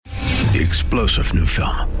The explosive new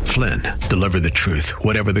film, Flynn, deliver the truth,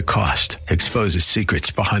 whatever the cost, exposes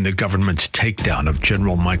secrets behind the government's takedown of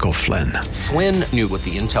General Michael Flynn. Flynn knew what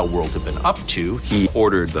the intel world had been up to. He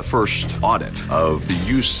ordered the first audit of the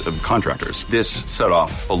use of contractors. This set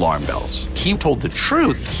off alarm bells. He told the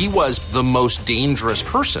truth. He was the most dangerous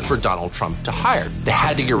person for Donald Trump to hire. They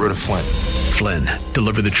had to get rid of Flynn. Flynn,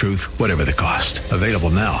 deliver the truth, whatever the cost. Available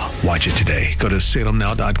now. Watch it today. Go to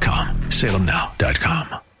salemnow.com.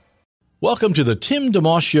 salemnow.com. Welcome to the Tim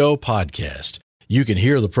DeMoss Show podcast. You can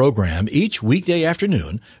hear the program each weekday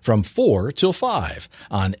afternoon from 4 till 5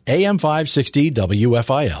 on AM 560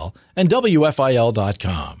 WFIL and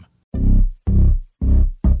WFIL.com.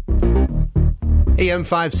 AM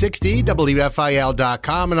 560,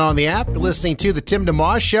 WFIL.com, and on the app. You're listening to the Tim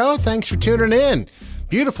DeMoss Show. Thanks for tuning in.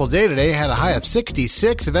 Beautiful day today. Had a high of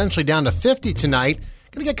 66, eventually down to 50 tonight.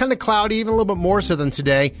 Going to get kind of cloudy, even a little bit more so than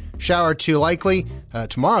today. Shower or two likely.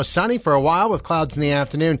 Tomorrow, sunny for a while with clouds in the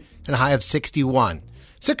afternoon and a high of 61.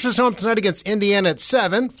 Sixers home tonight against Indiana at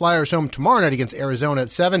 7. Flyers home tomorrow night against Arizona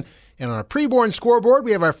at 7. And on our preborn scoreboard,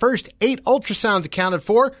 we have our first 8 ultrasounds accounted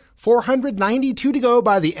for. 492 to go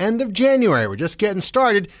by the end of January. We're just getting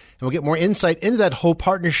started, and we'll get more insight into that whole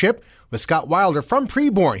partnership with Scott Wilder from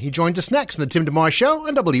Preborn. He joins us next on the Tim DeMoss Show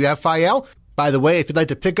on WFIL. By the way, if you'd like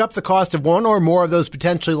to pick up the cost of one or more of those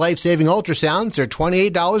potentially life-saving ultrasounds, they're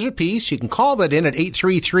 $28 a piece. You can call that in at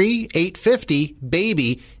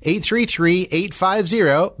 833-850-BABY,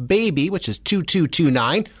 833-850-BABY, which is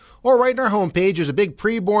 2229. Or right on our homepage, there's a big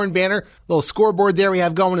Preborn banner, little scoreboard there we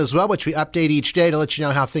have going as well, which we update each day to let you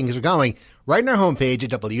know how things are going. Right on our homepage at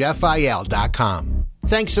WFIL.com.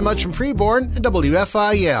 Thanks so much from Preborn and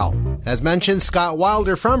WFIL. As mentioned, Scott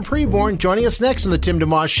Wilder from Preborn joining us next on the Tim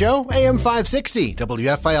DeMoss Show, AM 560,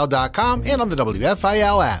 WFIL.com, and on the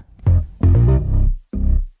WFIL app.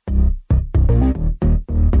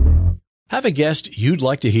 Have a guest you'd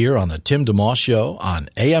like to hear on the Tim DeMoss Show on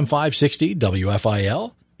AM 560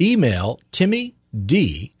 WFIL? Email Timmy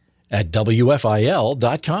D at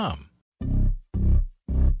WFIL.com.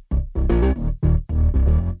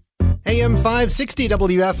 AM 560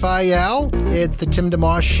 WFIL. It's the Tim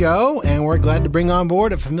DeMoss Show, and we're glad to bring on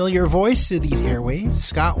board a familiar voice to these airwaves,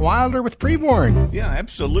 Scott Wilder with Preborn. Yeah,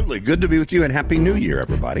 absolutely. Good to be with you, and Happy New Year,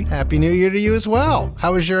 everybody. Happy New Year to you as well.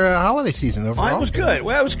 How was your holiday season overall? It was good.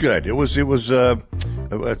 Well, it was good. It was.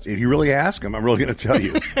 If you really ask, I'm really going to tell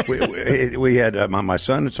you. we had my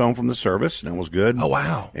son is home from the service, and it was good. Oh,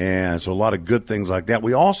 wow. And so a lot of good things like that.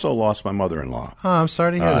 We also lost my mother-in-law. Oh, I'm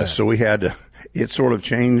sorry to hear that. So we had to. It sort of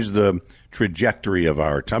changed the trajectory of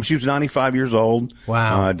our time. She was 95 years old.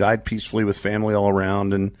 Wow. Died peacefully with family all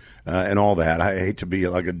around and all that. I hate to be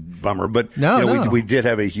like a bummer, but no. We did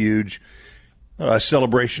have a huge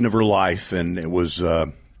celebration of her life, and it was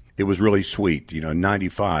really sweet.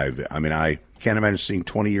 95. I mean, I can't imagine seeing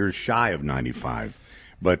 20 years shy of 95.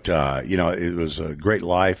 But it was a great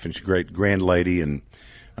life, and she's a great grand lady, and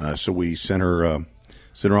so we sent her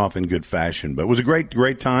off in good fashion. But it was a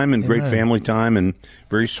great time and great family time and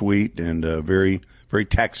very sweet and very, very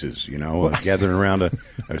Texas, gathering around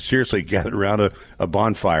gathered around a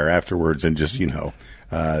bonfire afterwards and just,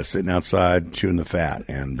 sitting outside chewing the fat.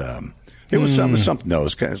 And it was something, though.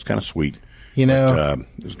 It was kind of sweet. It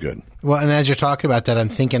was good. Well, and as you're talking about that, I'm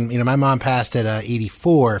thinking, my mom passed at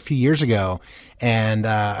 84 a few years ago, and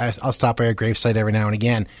I'll stop by her gravesite every now and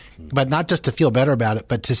again, but not just to feel better about it,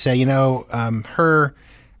 but to say,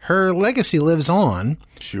 her legacy lives on.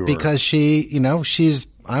 Sure. Because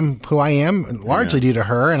I'm who I am largely due to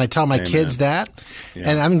her, and I tell my kids that. Yeah.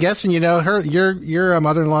 And I'm guessing, your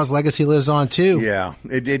mother-in-law's legacy lives on too. Yeah,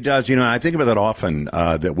 it does. I think about that often.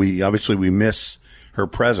 That we miss her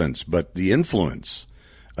presence, but the influence,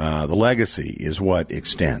 the legacy, is what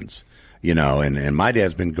extends. And my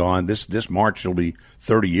dad's been gone. This March it'll be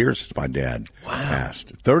 30 years since my dad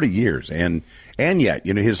passed. 30 years, and yet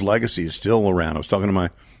his legacy is still around. I was talking to my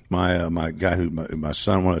guy my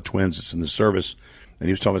son, one of the twins that's in the service, and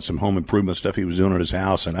he was talking about some home improvement stuff he was doing at his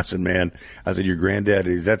house. And I said, man, your granddad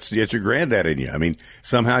that's your granddad in you. I mean,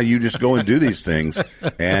 somehow you just go and do these things,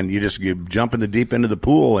 and you jump in the deep end of the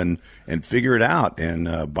pool and figure it out,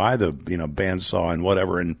 and buy the bandsaw and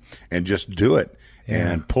whatever, and just do it.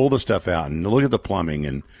 Yeah. And pull the stuff out and look at the plumbing,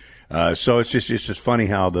 and so it's just funny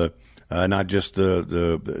how the not just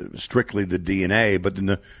the strictly the DNA, but then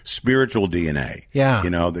the spiritual DNA,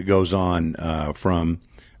 that goes on from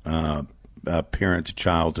parent to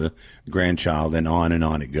child to grandchild, and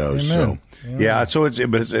on it goes. Amen. So so it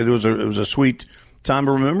was a sweet time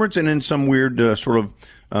of remembrance, and in some weird sort of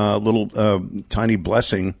little tiny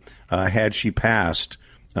blessing. Had she passed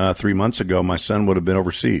 3 months ago, my son would have been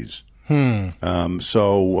overseas.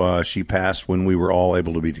 So she passed when we were all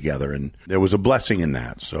able to be together, and there was a blessing in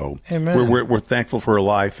that. So we're thankful for her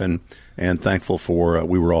life, and thankful for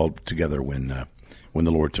we were all together when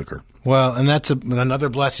the Lord took her. Well, and that's another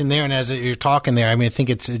blessing there. And as you're talking there, I mean, I think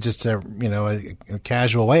it's just a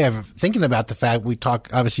casual way of thinking about the fact we talk.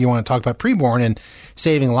 Obviously, you want to talk about preborn and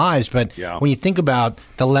saving lives, but when you think about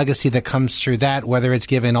the legacy that comes through that, whether it's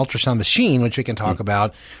given ultrasound machine, which we can talk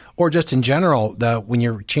about, or just in general, when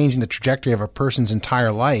you're changing the trajectory of a person's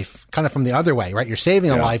entire life, kind of from the other way, right? You're saving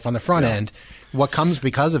a life on the front end. What comes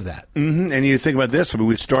because of that? Mm-hmm. And you think about this. I mean,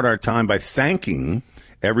 we start our time by thanking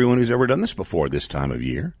everyone who's ever done this before this time of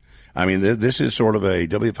year. I mean, this is sort of a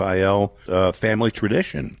WFIL family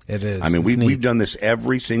tradition. It is. I mean, we've done this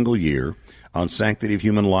every single year on Sanctity of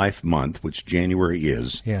Human Life Month, which January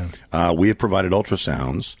is. Yeah. We have provided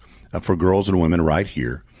ultrasounds for girls and women right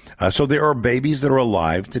here. So there are babies that are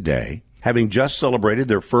alive today, having just celebrated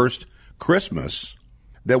their first Christmas,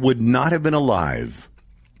 that would not have been alive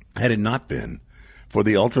had it not been for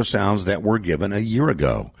the ultrasounds that were given a year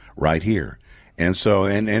ago right here. And so,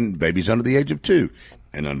 and babies under the age of 2.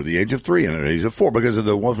 And under the age of 3 and under the age of 4, because of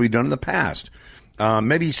the ones we've done in the past.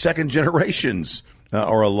 Maybe second generations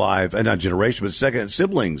are alive, not generation, but second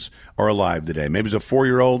siblings are alive today. Maybe it's a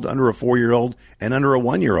 4-year-old, under a 4-year-old, and under a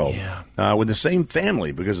 1-year-old with the same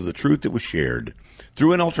family because of the truth that was shared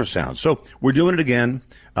through an ultrasound. So we're doing it again.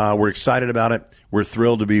 We're excited about it. We're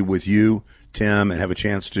thrilled to be with you, Tim, and have a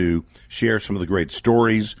chance to share some of the great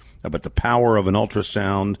stories about the power of an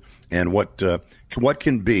ultrasound and what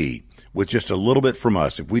can be. With just a little bit from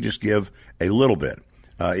us, if we just give a little bit,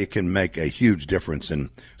 it can make a huge difference. And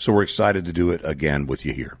so we're excited to do it again with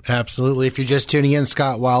you here. Absolutely. If you're just tuning in,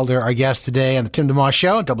 Scott Wilder, our guest today on the Tim DeMoss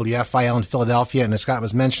Show, WFIL in Philadelphia. And as Scott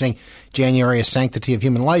was mentioning, January is Sanctity of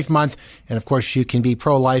Human Life Month. And of course, you can be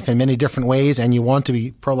pro-life in many different ways, and you want to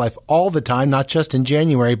be pro-life all the time, not just in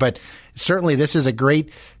January. But certainly this is a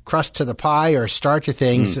great crust to the pie or start to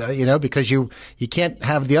things, because you can't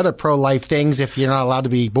have the other pro-life things if you're not allowed to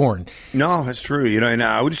be born. No, that's true. And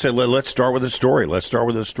I would just say let's start with a story. Let's start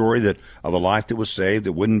with a story of a life that was saved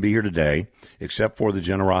that wouldn't be here today except for the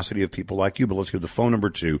generosity of people like you. But let's give the phone number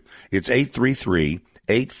too. It's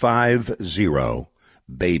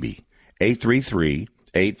 833-850-BABY.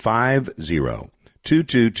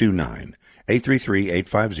 833-850-2229.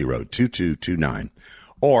 833-850-2229.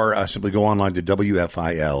 Or simply go online to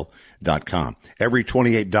WFIL.com. Every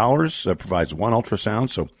 $28 provides one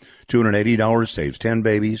ultrasound, so $280 saves 10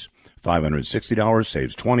 babies. $560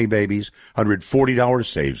 saves 20 babies. $140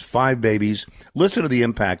 saves 5 babies. Listen to the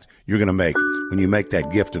impact you're going to make when you make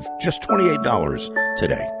that gift of just $28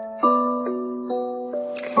 today.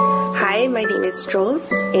 Hi, my name is Jules,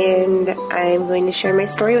 and I'm going to share my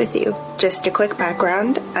story with you. Just a quick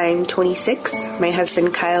background. I'm 26. My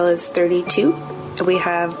husband Kyle is 32. We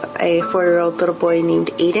have a 4-year-old little boy named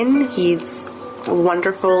Aiden. He's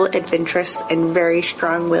wonderful, adventurous, and very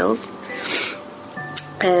strong-willed.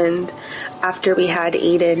 And after we had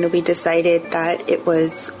Aiden, we decided that it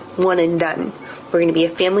was one and done. We're going to be a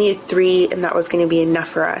family of 3, and that was going to be enough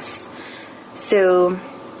for us. So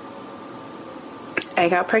I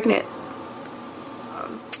got pregnant.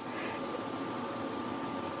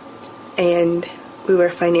 And we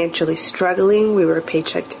were financially struggling. We were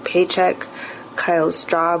paycheck to paycheck. Kyle's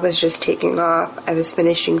job was just taking off. I was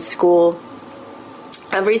finishing school.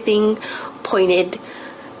 Everything pointed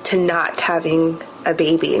to not having a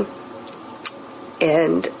baby.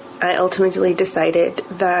 And I ultimately decided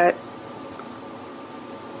that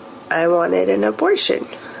I wanted an abortion.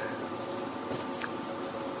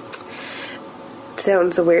 It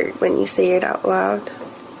sounds weird when you say it out loud.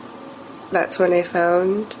 That's when I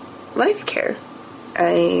found Life Care.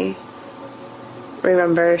 I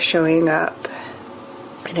remember showing up,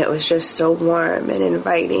 and it was just so warm and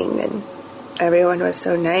inviting, and everyone was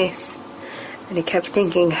so nice. And I kept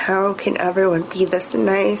thinking, how can everyone be this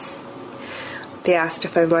nice? They asked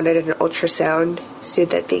if I wanted an ultrasound so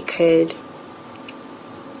that they could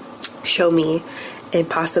show me and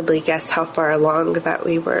possibly guess how far along that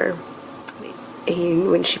we were.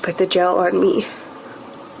 And when she put the gel on me,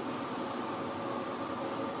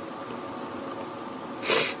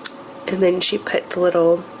 and then she put the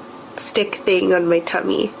little stick thing on my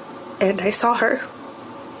tummy, and I saw her.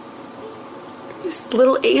 This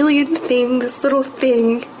little alien thing, this little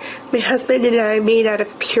thing my husband and I made out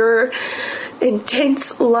of pure,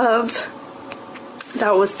 intense love.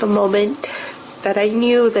 That was the moment that I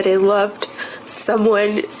knew that I loved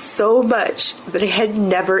someone so much that I had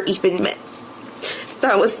never even met.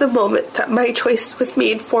 That was the moment that my choice was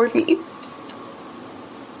made for me.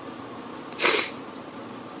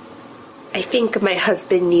 I think my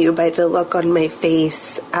husband knew by the look on my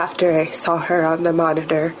face after I saw her on the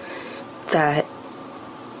monitor that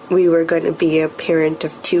we were going to be a parent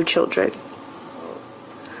of 2 children.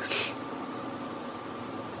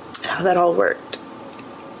 How that all worked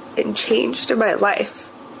and changed in my life.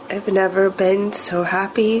 I've never been so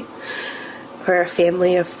happy for a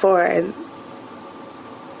family of 4, and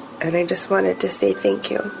I just wanted to say thank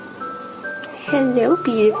you. Hello,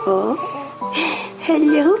 beautiful.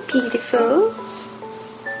 Hello, beautiful.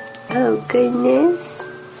 Oh, goodness.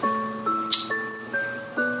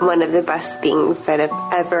 One of the best things that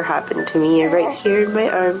have ever happened to me are right here in my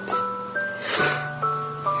arms.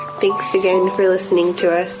 Thanks again for listening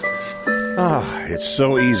to us. It's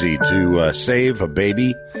so easy to save a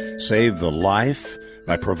baby, save the life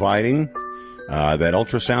by providing that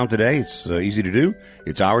ultrasound today. It's easy to do.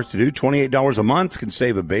 It's ours to do. $28 a month can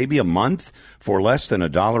save a baby a month for less than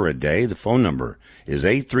 $1 a day. The phone number is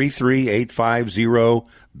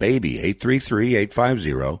 833-850-BABY,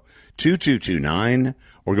 833-850-2229,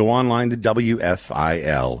 or go online to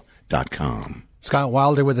WFIL.com. Scott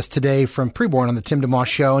Wilder with us today from Preborn on the Tim DeMoss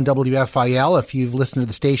Show and WFIL. If you've listened to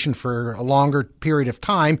the station for a longer period of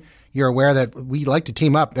time, you're aware that we like to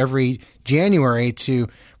team up every January to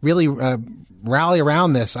really rally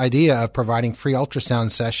around this idea of providing free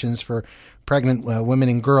ultrasound sessions for pregnant women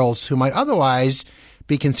and girls who might otherwise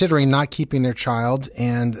be considering not keeping their child.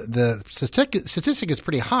 And the statistic is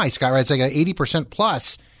pretty high, Scott, right? It's like 80%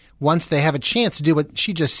 plus once they have a chance to do what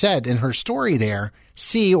she just said in her story there.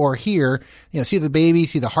 See or hear, see the baby,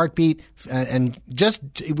 see the heartbeat, and just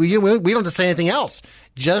we don't have to say anything else.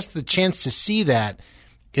 Just the chance to see that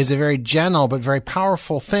is a very gentle but very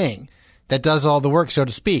powerful thing that does all the work, so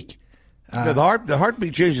to speak. The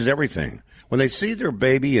heartbeat changes everything. When they see their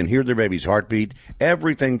baby and hear their baby's heartbeat,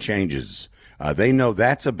 everything changes. They know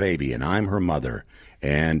that's a baby, and I'm her mother.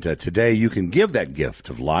 And today you can give that gift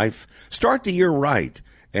of life. Start the year right.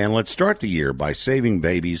 And let's start the year by saving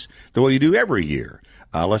babies the way you do every year.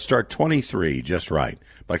 Let's start 23 just right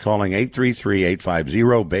by calling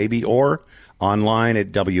 833-850-BABY or online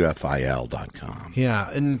at WFIL.com.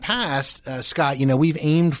 Yeah. In the past, Scott, we've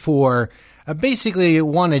aimed for basically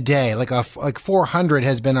one a day, like 400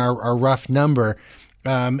 has been our rough number.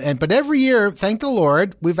 But every year, thank the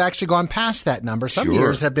Lord, we've actually gone past that number. Some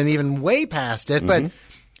years have been even way past it, but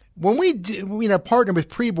when we partner with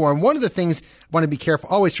Preborn, one of the things I want to be careful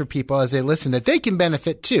always for people as they listen that they can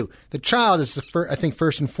benefit too. The child is I think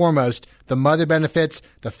first and foremost, the mother benefits,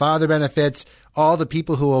 the father benefits, all the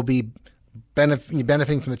people who will be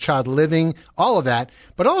benefiting from the child living, all of that,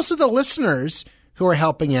 but also the listeners who are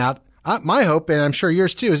helping out. My hope, and I'm sure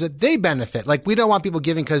yours too, is that they benefit. Like, we don't want people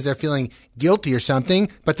giving because they're feeling guilty or something,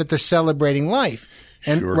 but that they're celebrating life.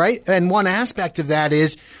 And right, and one aspect of that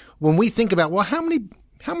is when we think about, well, how many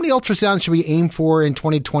ultrasounds should we aim for in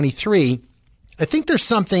 2023? I think there's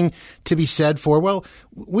something to be said for, well,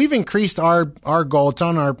 we've increased our goal. It's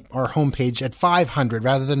on our homepage at 500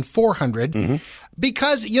 rather than 400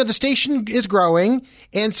 because, the station is growing.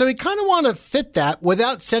 And so we kind of want to fit that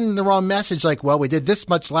without sending the wrong message like, well, we did this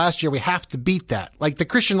much last year. We have to beat that. Like the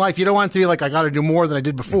Christian life, you don't want it to be like, I got to do more than I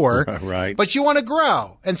did before. Right. But you want to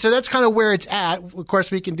grow. And so that's kind of where it's at. Of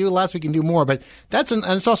course, we can do less, we can do more. But and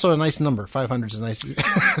it's also a nice number. 500 is a nice.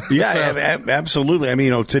 Yeah, absolutely. I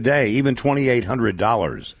mean, today, even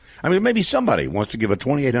 $2,800. I mean, maybe somebody wants to give a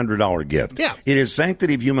 $2,800 gift. Yeah. It is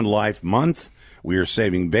Sanctity of Human Life Month. We are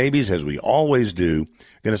saving babies, as we always do.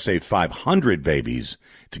 Going to save 500 babies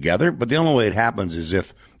together. But the only way it happens is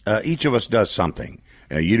if each of us does something.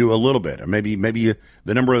 You do a little bit, or maybe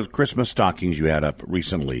the number of Christmas stockings you had up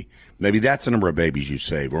recently. Maybe that's the number of babies you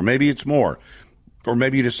save, or maybe it's more. Or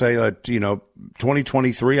maybe you just say,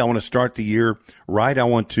 2023, I want to start the year right. I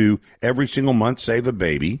want to, every single month, save a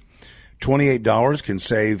baby. $28 can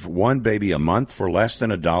save one baby a month for less than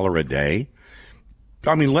 $1 a day.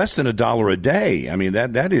 I mean, less than $1 a day. I mean,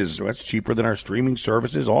 that's cheaper than our streaming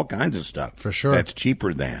services, all kinds of stuff. For sure. That's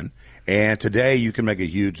cheaper than. And today you can make a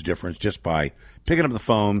huge difference just by picking up the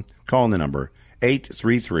phone, calling the number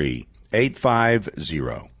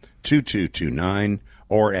 833-850-2229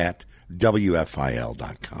 or at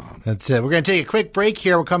WFIL.com. That's it. We're going to take a quick break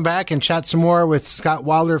here. We'll come back and chat some more with Scott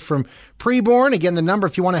Wilder from Preborn. Again, the number,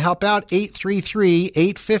 if you want to help out,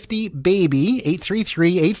 833-850-BABY,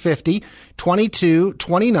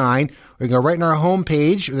 833-850-2229. We can go right on our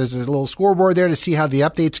homepage. There's a little scoreboard there to see how the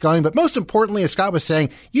update's going. But most importantly, as Scott was saying,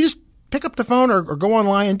 you just pick up the phone or go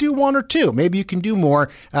online and do one or two. Maybe you can do more.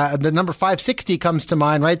 The number 560 comes to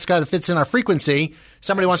mind, right? Scott, it fits in our frequency.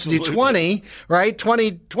 Somebody wants to do 20, right?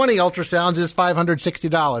 20 ultrasounds is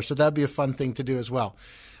 $560. So that'd be a fun thing to do as well.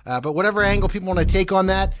 But whatever angle people want to take on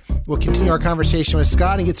that, we'll continue our conversation with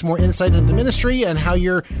Scott and get some more insight into the ministry and how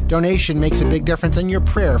your donation makes a big difference and your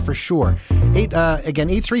prayer for sure. Again,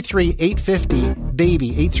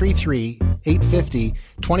 833-850-BABY,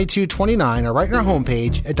 833-850-2229, or right on our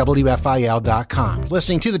homepage at WFIL.com.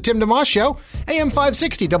 Listening to The Tim DeMoss Show, AM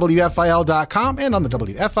 560, WFIL.com, and on the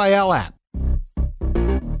WFIL app.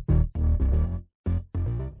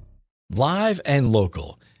 Live and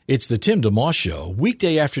local. It's the Tim DeMoss Show,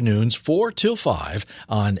 weekday afternoons 4 till 5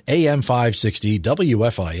 on AM 560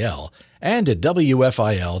 WFIL and at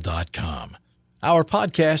WFIL.com. Our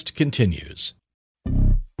podcast continues.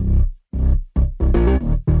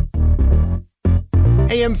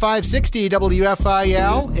 AM 560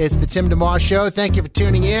 WFIL. It's the Tim DeMoss Show. Thank you for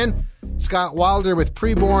tuning in. Scott Wilder with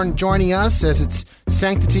Preborn joining us as it's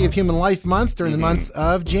Sanctity of Human Life Month during the month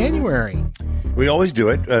of January. We always do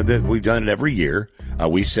it. We've done it every year.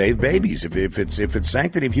 We save babies. If it's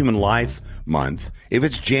Sanctity of Human Life Month, if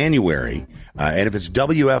it's January, and if it's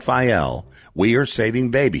WFIL, we are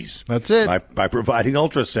saving babies. That's it. By providing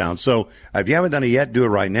ultrasound. So if you haven't done it yet, do it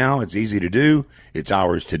right now. It's easy to do. It's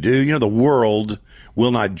ours to do. You know, the world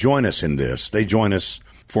will not join us in this. They join us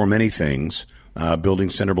for many things. Building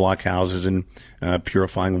cinder block houses and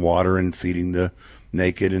purifying water and feeding the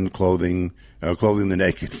naked and clothing the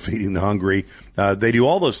naked, feeding the hungry. They do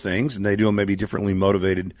all those things, and they do them maybe differently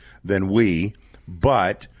motivated than we.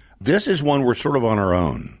 But this is one we're sort of on our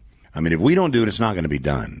own. I mean, if we don't do it, it's not going to be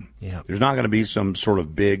done. Yeah. There's not going to be some sort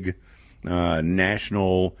of big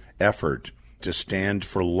national effort to stand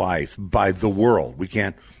for life by the world. We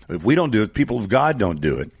can't. If we don't do it, people of God don't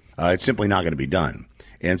do it. It's simply not going to be done.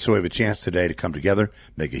 And so we have a chance today to come together,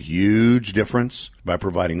 make a huge difference by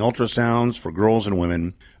providing ultrasounds for girls and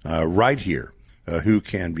women right here who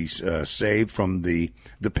can be saved from the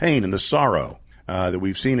pain and the sorrow that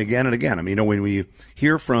we've seen again and again. I mean, you know, when we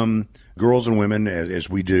hear from girls and women, as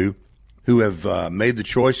we do, who have made the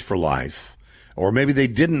choice for life, or maybe they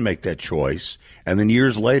didn't make that choice, and then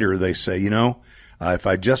years later they say, you know, if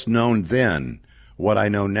I'd just known then what I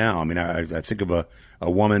know now. I mean, I think of a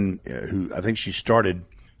woman who I think she started,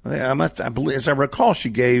 I believe, as I recall, she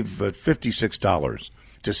gave $56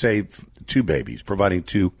 to save 2 babies, providing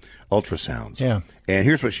 2 ultrasounds. Yeah. And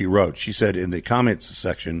here's what she wrote. She said in the comments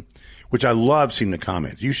section, which I love seeing the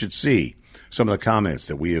comments. You should see some of the comments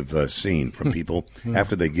that we have seen from people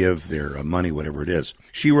after they give their money, whatever it is.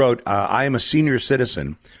 She wrote, I am a senior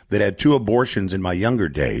citizen that had 2 abortions in my younger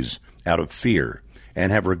days out of fear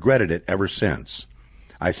and have regretted it ever since.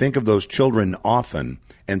 I think of those children often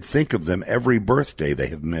and think of them every birthday they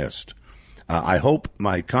have missed. I hope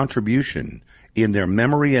my contribution in their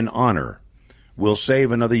memory and honor will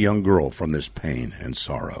save another young girl from this pain and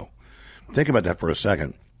sorrow. Think about that for a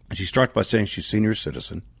second. She starts by saying she's a senior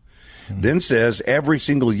citizen, then says every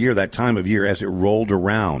single year, that time of year as it rolled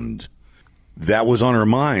around, that was on her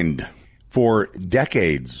mind for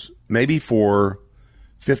decades, maybe for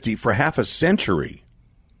half a century.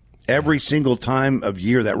 Every single time of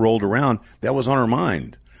year that rolled around, that was on her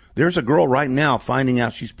mind. There's a girl right now finding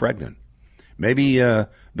out she's pregnant. Maybe the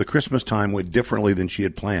Christmas time went differently than she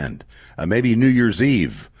had planned. Maybe New Year's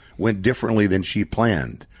Eve went differently than she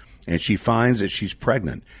planned. And she finds that she's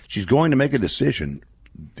pregnant. She's going to make a decision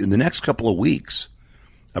in the next couple of weeks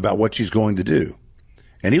about what she's going to do.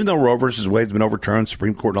 And even though Roe versus Wade's been overturned,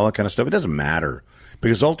 Supreme Court and all that kind of stuff, it doesn't matter.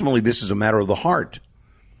 Because ultimately this is a matter of the heart.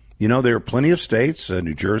 You know, there are plenty of states.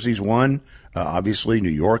 New Jersey's one. Obviously,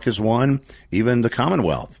 New York is one. Even the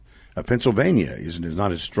Commonwealth. Pennsylvania is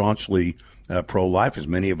not as staunchly pro-life as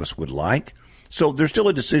many of us would like. So there's still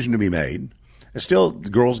a decision to be made. Still,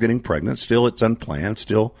 the girl's getting pregnant. Still, it's unplanned.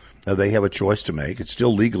 Still, they have a choice to make. It's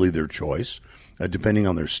still legally their choice, depending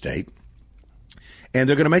on their state. And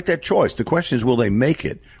they're going to make that choice. The question is, will they make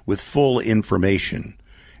it with full information?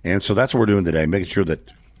 And so that's what we're doing today, making sure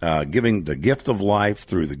that giving the gift of life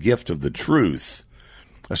through the gift of the truth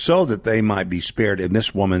so that they might be spared, in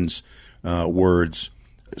this woman's words,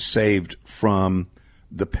 saved from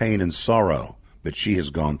the pain and sorrow that she has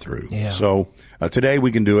gone through. Yeah. So today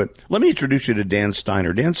we can do it. Let me introduce you to Dan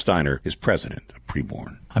Steiner. Dan Steiner is president of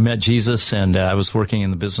Preborn. I met Jesus, and I was working in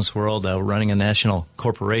the business world, running a national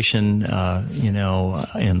corporation,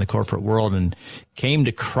 in the corporate world, and came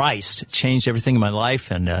to Christ. It changed everything in my life,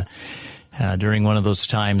 and during one of those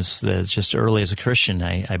times, just early as a Christian,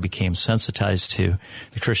 I became sensitized to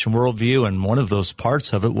the Christian worldview, and one of those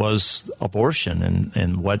parts of it was abortion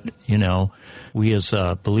and what, we as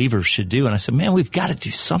believers should do. And I said, man, we've got to do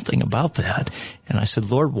something about that. And I said,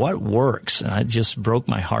 Lord, what works? And I just broke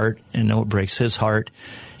my heart, and know it breaks his heart.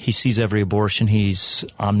 He sees every abortion. He's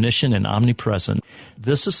omniscient and omnipresent.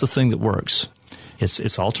 This is the thing that works.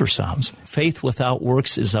 It's ultrasounds. Faith without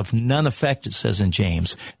works is of none effect, it says in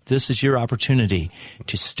James. This is your opportunity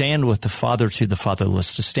to stand with the Father to the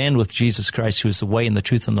fatherless, to stand with Jesus Christ, who is the way and the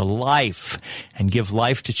truth and the life, and give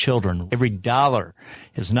life to children. Every dollar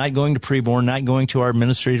is not going to preborn, not going to our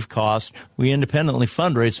administrative cost. We independently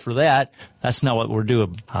fundraise for that. That's not what we're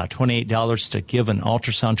doing. $28 to give an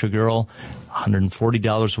ultrasound to a girl.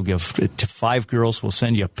 $140 we'll give to 5 girls. We'll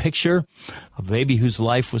send you a picture of a baby whose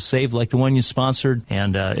life was saved like the one you sponsored.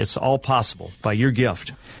 And it's all possible by your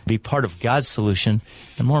gift. Be part of God's solution,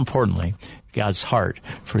 and more importantly, God's heart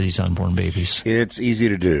for these unborn babies. It's easy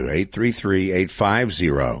to do.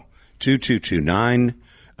 833-850-2229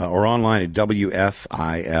 or online at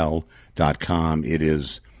WFIL.com. It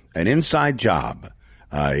is an inside job.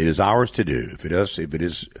 It is ours to do. If it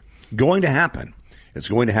is going to happen, it's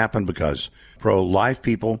going to happen because pro-life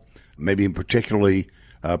people, maybe particularly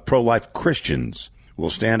pro-life Christians, will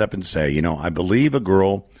stand up and say, I believe a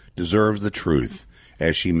girl deserves the truth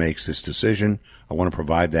as she makes this decision. I want to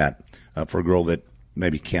provide that for a girl that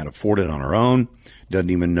maybe can't afford it on her own, doesn't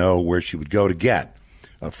even know where she would go to get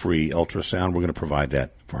a free ultrasound. We're going to provide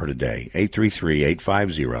that for her today.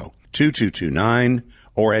 833-850-2229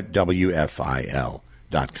 or at WFIL.com.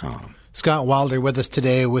 Scott Wilder with us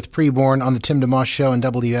today with Preborn on the Tim DeMoss Show and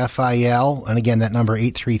WFIL. And again, that number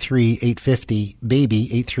 833-850-BABY,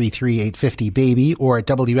 833-850-BABY, or at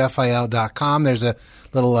WFIL.com. There's a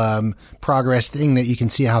little progress thing that you can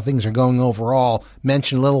see how things are going overall.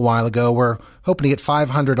 Mentioned a little while ago, we're hoping to get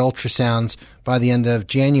 500 ultrasounds by the end of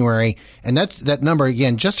January. And that number,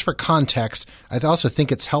 again, just for context, I also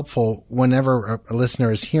think it's helpful whenever a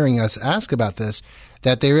listener is hearing us ask about this,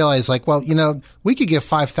 that they realize, we could give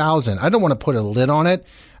 5,000. I don't want to put a lid on it.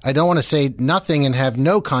 I don't want to say nothing and have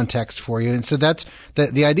no context for you. And so that's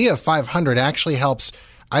the idea of 500 actually helps,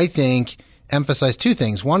 I think, emphasize two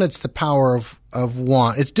things. One, it's the power of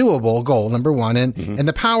one. It's doable, goal, number one. And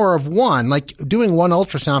the power of one, like doing one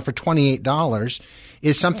ultrasound for $28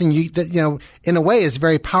 is something that in a way is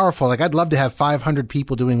very powerful. Like I'd love to have 500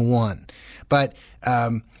 people doing one. But,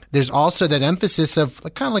 there's also that emphasis of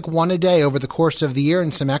kind of like one a day over the course of the year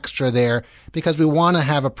and some extra there because we want to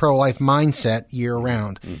have a pro-life mindset year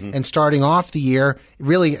round. And starting off the year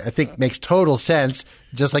really, I think, makes total sense,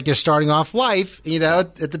 just like you're starting off life,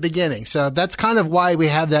 at the beginning. So that's kind of why we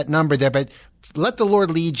have that number there. But let the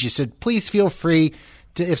Lord lead you. So please feel free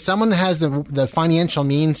to, if someone has the financial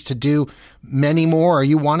means to do many more or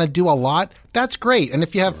you want to do a lot, that's great. And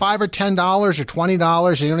if you have $5 or $10 or $20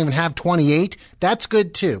 and you don't even have 28, that's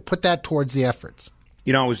good too. Put that towards the efforts.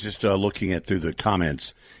 I was just looking through the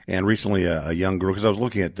comments, and recently a young girl, because I was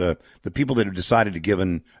looking at the people that have decided to give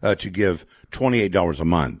 $28 a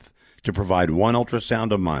month to provide one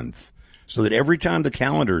ultrasound a month, so that every time the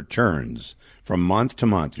calendar turns from month to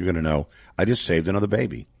month, you're going to know, I just saved another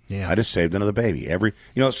baby. Yeah. I just saved another baby.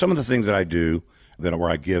 Some of the things that I do where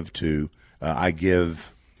I give to, I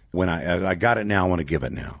give when I got it now, I want to give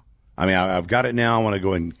it now. I mean, I've got it now, I want to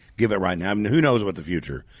go and give it right now. I mean, who knows about the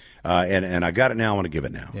future? And I got it now, I want to give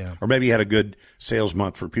it now. Yeah. Or maybe you had a good sales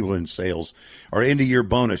month for people in sales, or end of year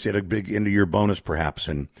bonus. You had a big end of year bonus perhaps,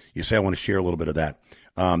 and you say, I want to share a little bit of that.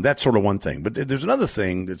 That's sort of one thing. But there's another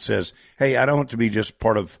thing that says, hey, I don't want to be just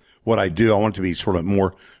part of what I do. I want it to be sort of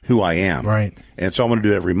more who I am. Right. And so I want to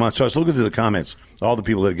do it every month. So I was looking through the comments, all the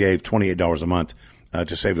people that gave $28 a month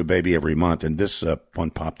to save a baby every month. And this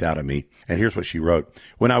one popped out at me. And here's what she wrote.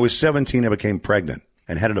 When I was 17, I became pregnant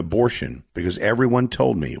and had an abortion because everyone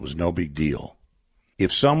told me it was no big deal.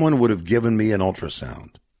 If someone would have given me an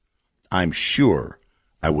ultrasound, I'm sure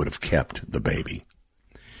I would have kept the baby.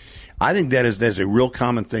 I think that's a real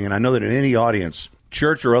common thing. And I know that in any audience,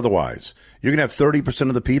 church or otherwise, you're going to have 30%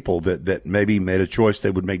 of the people that maybe made a choice they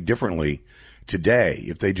would make differently today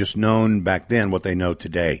if they just known back then what they know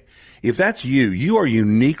today. If that's you, you are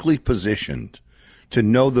uniquely positioned to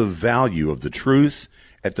know the value of the truth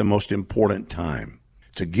at the most important time.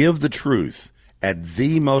 To give the truth at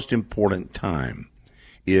the most important time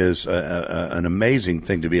is an amazing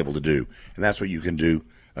thing to be able to do. And that's what you can do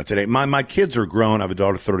today. My kids are grown. I have a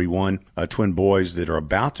daughter, 31, twin boys that are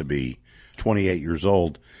about to be 28 years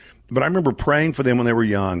old. But I remember praying for them when they were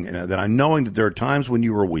young, and that I'm knowing that there are times when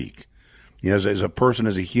you are weak. As a person,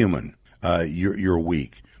 as a human, you're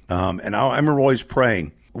weak. And I remember always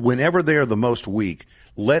praying, whenever they are the most weak,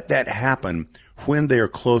 let that happen when they are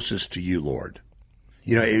closest to you, Lord.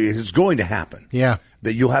 It's going to happen. Yeah.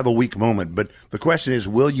 That you'll have a weak moment. But the question is,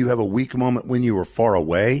 will you have a weak moment when you are far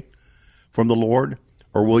away from the Lord?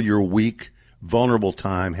 Or will your weak, vulnerable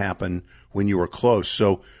time happen when you are close?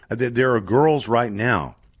 So there are girls right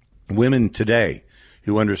now, women today,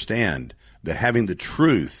 who understand that having the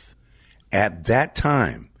truth at that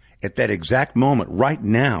time, at that exact moment, right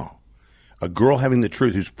now, a girl having the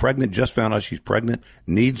truth who's pregnant, just found out she's pregnant,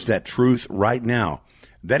 needs that truth right now.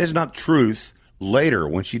 That is not truth later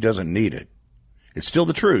when she doesn't need it. It's still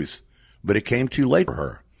the truth, but it came too late for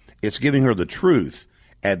her. It's giving her the truth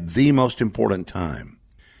at the most important time.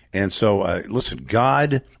 And so, listen,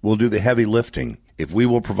 God will do the heavy lifting if we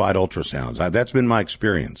will provide ultrasounds. That's been my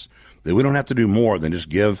experience, that we don't have to do more than just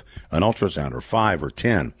give an ultrasound or 5 or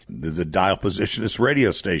 10. The dial position of this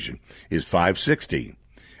radio station is 560.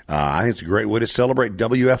 I think it's a great way to celebrate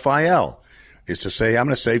WFIL, is to say, I'm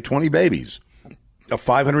going to save 20 babies. A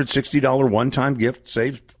 $560 one-time gift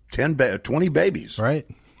saves 20 babies. Right.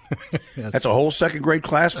 That's a whole second grade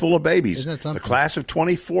class full of babies. Isn't that something? The class of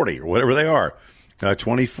 2040 or whatever they are.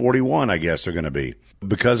 2041, I guess they're going to be,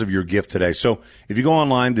 because of your gift today. So if you go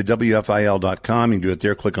online to WFIL.com, you can do it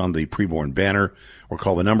there. Click on the preborn banner or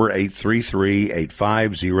call the number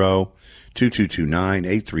 833-850-2229,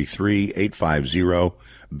 833-850.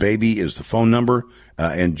 Baby is the phone number.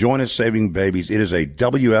 And join us saving babies. It is a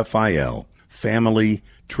WFIL family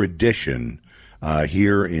tradition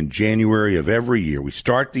here in January of every year. We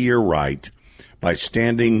start the year right by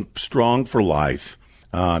standing strong for life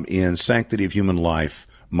in Sanctity of Human Life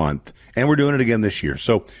Month. And we're doing it again this year.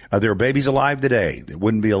 So there are babies alive today that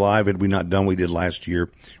wouldn't be alive had we not done what we did last year.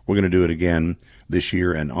 We're going to do it again this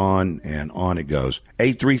year, and on it goes.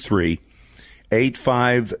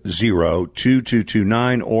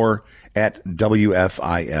 833-850-2229 or at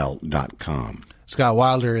WFIL.com. Scott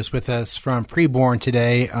Wilder is with us from Preborn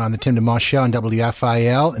today on the Tim DeMoss Show on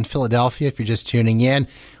WFIL in Philadelphia. If you're just tuning in,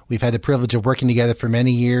 we've had the privilege of working together for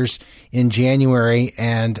many years in January,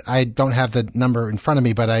 and I don't have the number in front of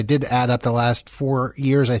me, but I did add up the last 4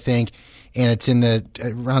 years, I think, and it's in the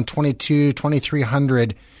around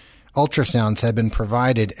 2,300 ultrasounds have been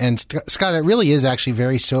provided. And Scott, it really is actually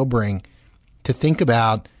very sobering to think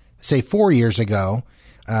about, say, 4 years ago.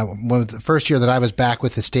 The first year that I was back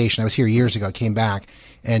with the station, I was here years ago, came back,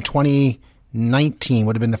 and 2019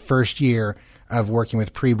 would have been the first year of working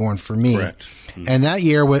with Preborn for me. Correct. Mm-hmm. And that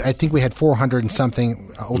year, I think we had 400 and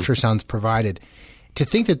something ultrasounds provided. To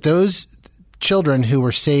think that those children who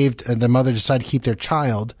were saved, the mother decided to keep their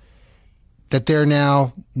child, that they're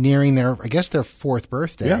now nearing their fourth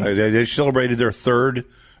birthday. Yeah, they celebrated their third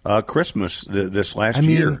Christmas this last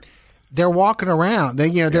year. They're walking around.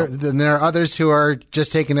 There are others who are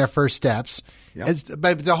just taking their first steps. Yep.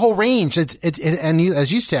 But the whole range,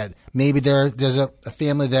 as you said, maybe there's a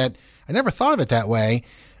family that I never thought of it that way.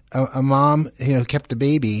 A mom, kept a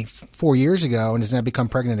baby 4 years ago and has now become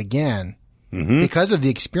pregnant again because of the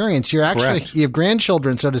experience. You have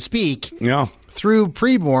grandchildren, so to speak, through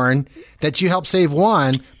Preborn that you help save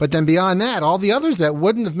one, but then beyond that, all the others that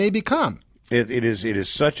wouldn't have maybe come. It is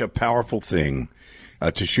such a powerful thing.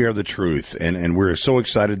 To share the truth, and we're so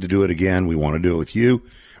excited to do it again. We want to do it with you.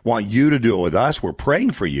 Want you to do it with us. We're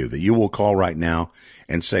praying for you that you will call right now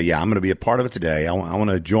and say, yeah, I'm going to be a part of it today. I want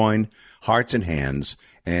to join hearts and hands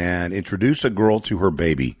and introduce a girl to her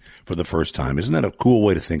baby for the first time. Isn't that a cool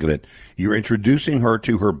way to think of it? You're introducing her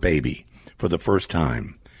to her baby for the first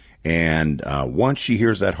time. And once she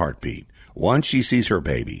hears that heartbeat, once she sees her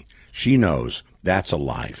baby, she knows that's a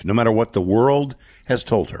life, no matter what the world has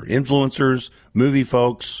told her. Influencers, movie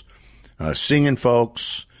folks, singing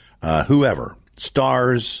folks, whoever,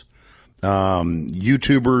 stars,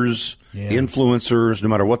 YouTubers, influencers, no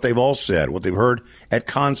matter what they've all said, what they've heard at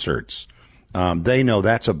concerts, they know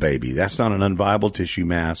that's a baby. That's not an unviable tissue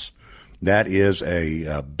mass. That is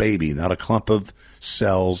a baby, not a clump of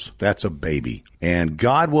cells. That's a baby. And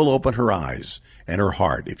God will open her eyes and her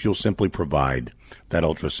heart if you'll simply provide that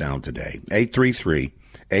ultrasound today.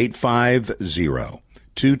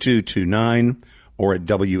 833-850-2229 or at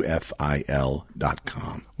WFIL.com.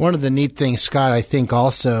 One of the neat things, Scott, I think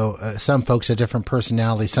also some folks have different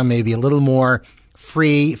personalities. Some may be a little more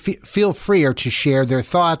free, feel freer to share their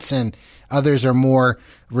thoughts, and others are more,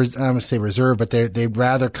 I would say reserved, but they'd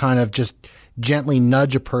rather kind of just gently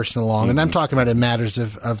nudge a person along. And I'm talking about in matters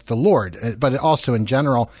of the Lord, but also in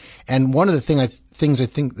general. And one of the things I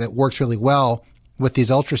think that works really well with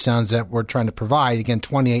these ultrasounds that we're trying to provide, again,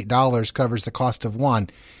 $28 covers the cost of one,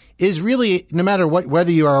 is really, no matter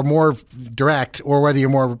whether you are more direct or whether you're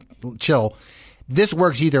more chill, this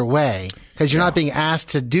works either way because you're not being asked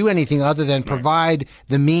to do anything other than provide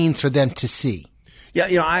the means for them to see.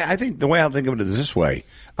 Yeah, I think the way I think of it is this way.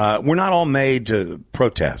 We're not all made to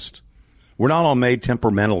protest. We're not all made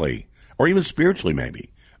temperamentally or even spiritually,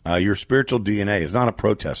 maybe. Your spiritual DNA is not a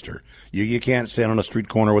protester. You can't stand on a street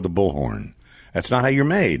corner with a bullhorn. That's not how you're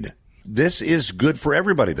made. This is good for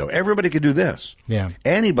everybody, though. Everybody can do this. Yeah.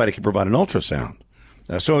 Anybody can provide an ultrasound.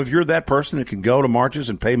 So if you're that person that can go to marches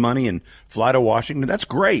and pay money and fly to Washington, that's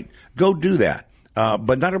great. Go do that.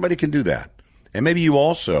 But not everybody can do that. And maybe you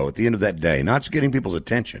also, at the end of that day, not just getting people's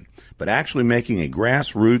attention, but actually making a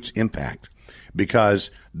grassroots impact,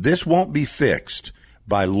 because this won't be fixed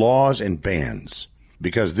by laws and bans,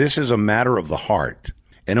 because this is a matter of the heart,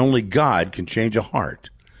 and only God can change a heart.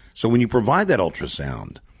 So when you provide that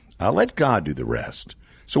ultrasound, let God do the rest.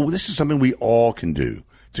 So this is something we all can do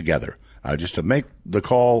together. Just to make the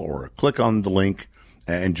call or click on the link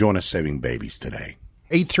and join us saving babies today.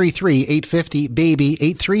 833-850-BABY,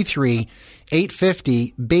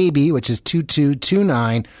 833-850-BABY, which is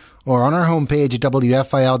 2229, or on our homepage at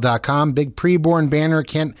WFIL.com. Big preborn banner.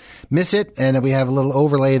 Can't miss it. And we have a little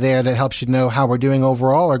overlay there that helps you know how we're doing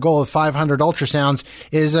overall. Our goal of 500 ultrasounds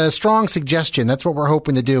is a strong suggestion. That's what we're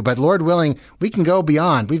hoping to do. But Lord willing, we can go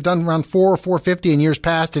beyond. We've done around 450 in years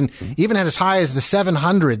past, and even had as high as the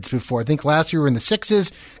 700s before. I think last year we were in the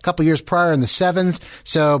 6s, a couple years prior in the 7s.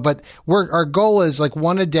 So, but our goal is like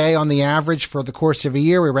one a day on the average for the course of a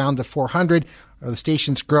year. We're around the 400. The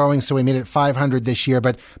station's growing, so we made it 500 this year.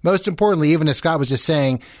 But most importantly, even as Scott was just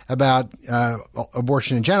saying about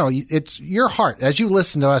abortion in general, it's your heart. As you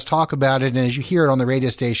listen to us talk about it and as you hear it on the radio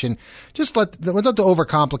station, just don't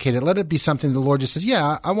overcomplicate it. Let it be something the Lord just says,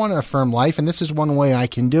 yeah, I want to affirm life, and this is one way I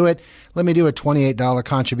can do it. Let me do a $28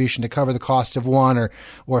 contribution to cover the cost of one, or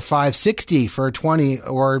 $5.60 for 20,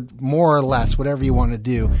 or more or less, whatever you want to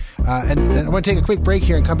do. And I want to take a quick break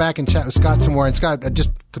here and come back and chat with Scott some more. And Scott, just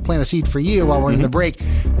to plant a seed for you while we're in the break,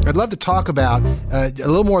 I'd love to talk about a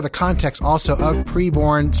little more of the context also of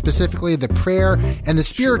preborn, specifically the prayer and the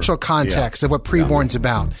spiritual context of what preborn's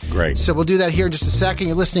about. Great. So we'll do that here in just a second.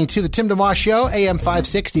 You're listening to the Tim DeMoss Show, AM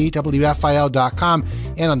 560, WFIL.com,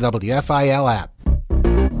 and on the WFIL app.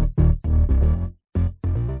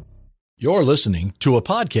 You're listening to a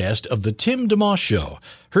podcast of the Tim DeMoss Show,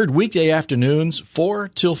 heard weekday afternoons 4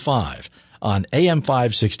 till 5 on AM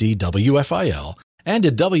 560 WFIL and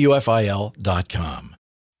at WFIL.com.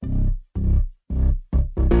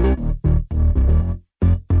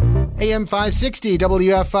 AM 560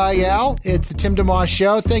 WFIL. It's the Tim DeMoss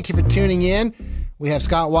Show. Thank you for tuning in. We have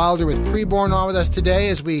Scott Wilder with Preborn on with us today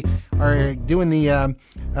as we are doing the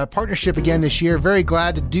partnership again this year. Very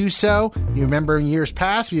glad to do so. You remember in years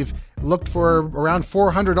past, we've looked for around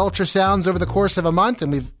 400 ultrasounds over the course of a month,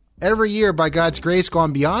 and we've every year, by God's grace,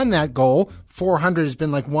 gone beyond that goal. 400 has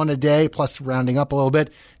been like one a day, plus rounding up a little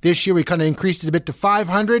bit. This year, we kind of increased it a bit to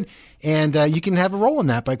 500, and you can have a role in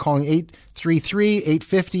that by calling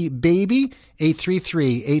 833-850-BABY,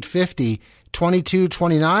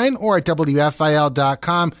 833-850-2229, or at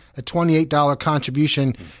WFIL.com. A $28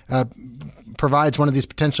 contribution provides one of these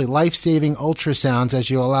potentially life-saving ultrasounds as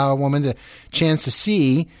you allow a woman a chance to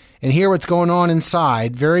see and hear what's going on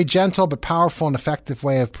inside. Very gentle but powerful and effective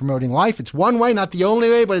way of promoting life. It's one way, not the only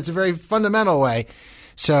way, but it's a very fundamental way.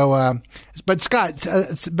 So, but Scott,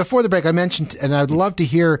 before the break, I mentioned, and I'd love to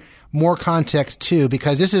hear more context too,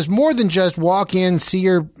 because this is more than just walk in, see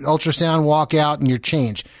your ultrasound, walk out, and you're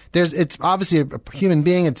changed. It's obviously a human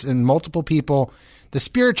being. It's in multiple people. The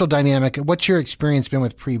spiritual dynamic. What's your experience been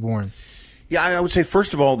with preborn? Yeah, I would say,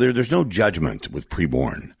 first of all, there's no judgment with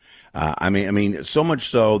preborn. I mean, so much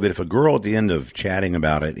so that if a girl at the end of chatting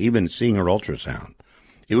about it, even seeing her ultrasound,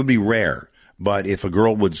 it would be rare. But if a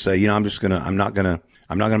girl would say, I'm not gonna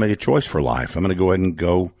make a choice for life. I'm gonna go ahead and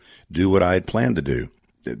go do what I had planned to do.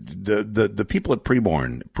 The people at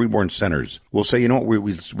preborn centers will say,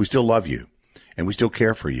 we still love you, and we still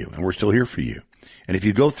care for you, and we're still here for you. And if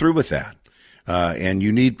you go through with that, and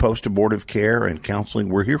you need post-abortive care and counseling,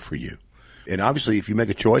 we're here for you. And obviously, if you make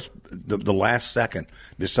a choice, the last second,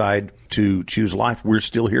 decide to choose life, we're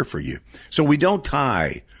still here for you. So we don't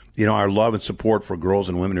tie, our love and support for girls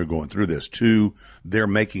and women who are going through this to their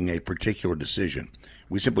making a particular decision.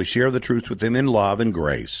 We simply share the truth with them in love and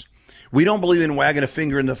grace. We don't believe in wagging a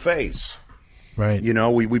finger in the face. Right.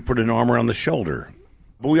 We put an arm around the shoulder.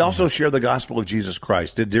 But we also share the gospel of Jesus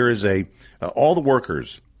Christ. That there is all the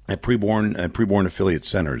workers at preborn affiliate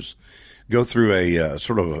centers go through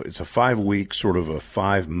it's a 5-week sort of a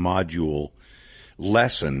 5-module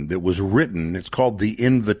lesson that was written. It's called The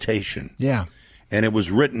Invitation. Yeah. And it was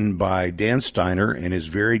written by Dan Steiner and his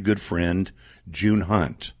very good friend, June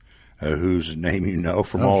Hunt, whose name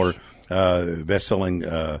from all her best-selling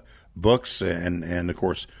books and, of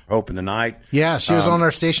course, Hope in the Night. Yeah, she was on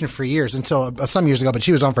our station for years, until some years ago, but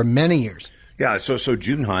she was on for many years. Yeah, so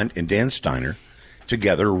June Hunt and Dan Steiner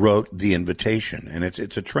together wrote The Invitation, and it's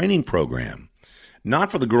a training program, not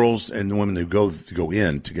for the girls and the women that go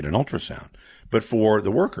in to get an ultrasound, but for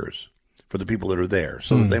the workers, for the people that are there,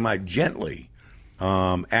 so that they might gently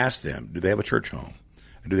ask them, do they have a church home?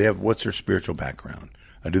 What's their spiritual background?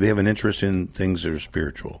 Do they have an interest in things that are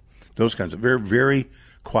spiritual? Those kinds of very, very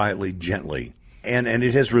quietly, gently. And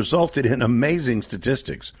it has resulted in amazing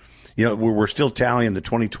statistics. You know, we're still tallying the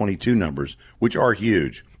 2022 numbers, which are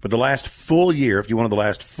huge. But the last full year, if you wanted the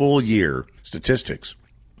last full year statistics,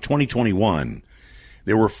 2021,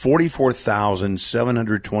 there were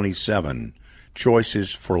 44,727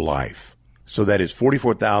 choices for life. So that is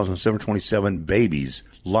 44,727 babies'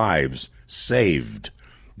 lives saved.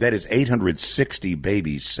 That is 860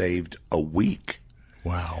 babies saved a week.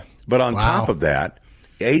 Wow. But on top of that,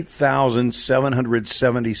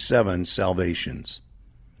 8,777 salvations.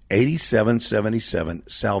 8,777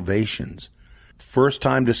 salvations.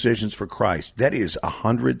 First-time decisions for Christ. That is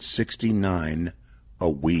 169 a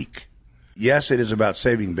week. Yes, it is about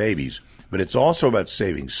saving babies, but it's also about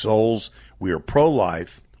saving souls. We are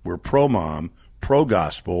pro-life. We're pro-mom,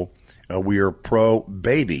 pro-gospel. We are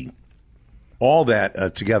pro-baby. All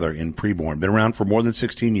that together in preborn. Been around for more than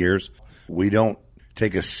 16 years. We don't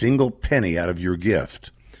take a single penny out of your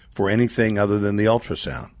gift for anything other than the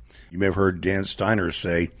ultrasound. You may have heard Dan Steiner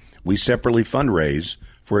say, we separately fundraise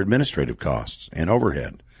for administrative costs and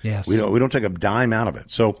overhead. Yes. We don't take a dime out of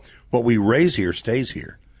it. So what we raise here stays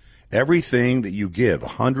here. Everything that you give,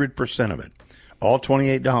 100% of it, all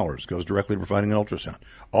 $28 goes directly to providing an ultrasound.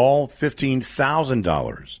 All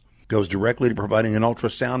 $15,000 goes directly to providing an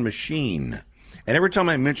ultrasound machine. And every time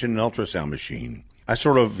I mention an ultrasound machine, I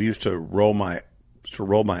sort of used to roll my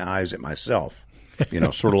eyes at myself,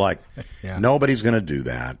 sort of like, yeah. Nobody's going to do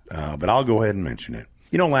that, but I'll go ahead and mention it.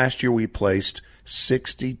 Last year we placed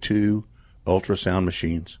 62 ultrasound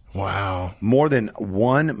machines. Wow. More than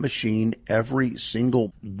one machine every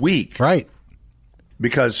single week. Right.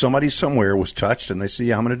 Because somebody somewhere was touched and they say,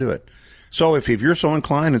 yeah, I'm going to do it. So if you're so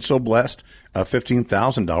inclined and so blessed,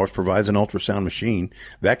 $15,000 provides an ultrasound machine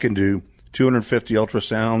that can do 250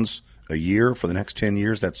 ultrasounds a year for the next 10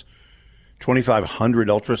 years. That's 2,500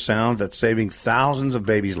 ultrasounds. That's saving thousands of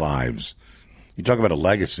babies' lives. You talk about a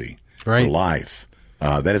legacy for life.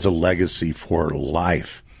 That is a legacy for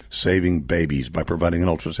life, saving babies by providing an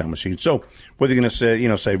ultrasound machine. So whether you're going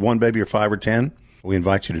to say one baby or 5 or 10, we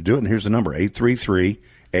invite you to do it. And here's the number,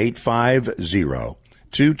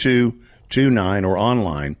 833-850-2229 or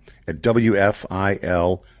online at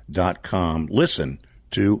WFIL.com. Listen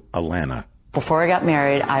to Alana. Before I got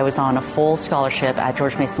married, I was on a full scholarship at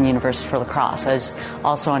George Mason University for lacrosse. I was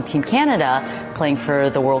also on Team Canada playing for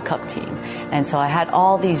the World Cup team. And so I had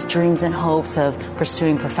all these dreams and hopes of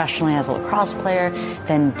pursuing professionally as a lacrosse player,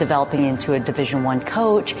 then developing into a Division I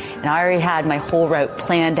coach. And I already had my whole route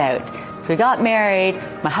planned out. So we got married,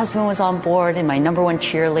 my husband was on board and my number one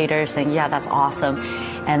cheerleader saying, yeah, that's awesome.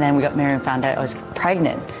 And then we got married and found out I was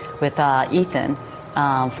pregnant with Ethan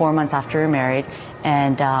 4 months after we were married.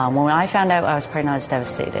 And when I found out I was pregnant, I was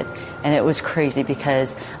devastated. And it was crazy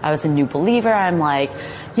because I was a new believer. I'm like,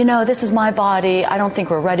 this is my body. I don't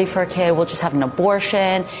think we're ready for a kid. We'll just have an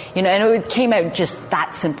abortion. And it came out just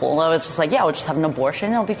that simple. I was just like, yeah, we'll just have an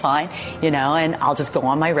abortion. It'll be fine, and I'll just go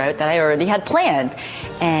on my route that I already had planned.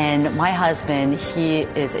 And my husband, he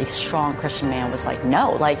is a strong Christian man, was like,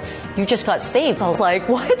 no, you just got saved. So I was like,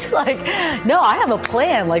 what? No, I have a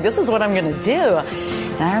plan. This is what I'm going to do.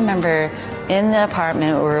 And I remember in the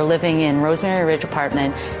apartment, we were living in Rosemary Ridge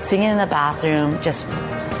apartment, sitting in the bathroom, just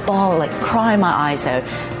crying my eyes out,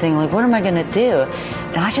 thinking, what am I going to do?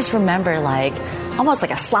 And I just remember, almost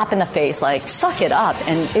like a slap in the face, suck it up.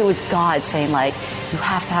 And it was God saying, you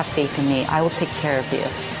have to have faith in me. I will take care of you.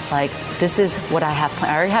 This is what I have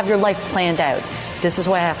planned. I already have your life planned out. This is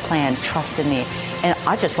what I have planned. Trust in me. And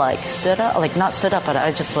I just, stood up, not stood up, but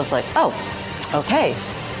I just was like, oh, okay,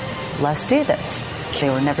 let's do this. They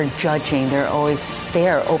were never judging. They're always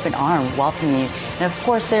there, open arm, welcoming you. And of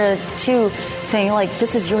course, they're too saying,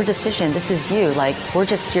 this is your decision. This is you. We're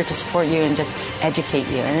just here to support you and just educate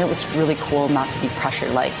you. And it was really cool not to be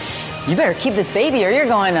pressured. You better keep this baby or you're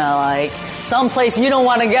going to, someplace you don't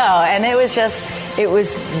want to go. And it was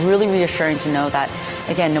really reassuring to know that,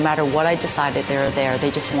 again, no matter what I decided, they were there.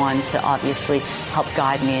 They just wanted to obviously help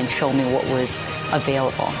guide me and show me what was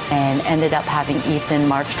available. And ended up having Ethan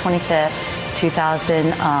March 25th,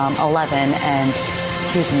 2011, and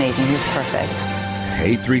he was amazing. He was perfect.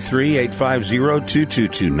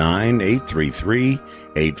 833-850-2229,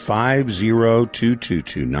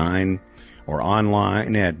 833-850-2229, or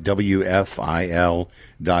online at WFIL.com.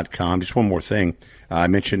 Just one more thing. I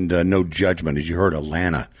mentioned no judgment. As you heard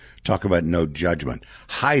Alana talk about no judgment.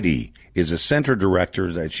 Heidi is a center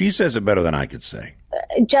director. She says it better than I could say.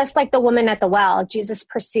 just like the woman at the well, Jesus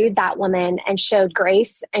pursued that woman and showed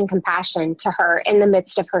grace and compassion to her in the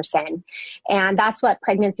midst of her sin. And that's what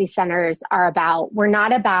pregnancy centers are about. We're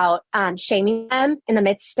not about shaming them in the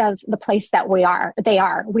midst of the place that they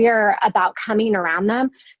are. We are about coming around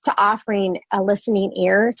them, to offering a listening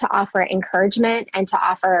ear, to offer encouragement, and to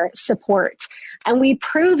offer support. And we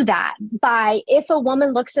prove that by, if a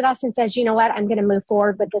woman looks at us and says, you know what, I'm going to move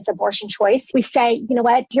forward with this abortion choice, we say, you know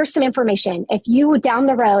what, here's some information. If you down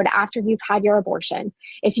the road after you've had your abortion,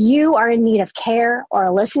 if you are in need of care or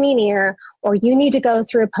a listening ear, or you need to go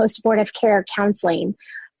through post-abortive care counseling,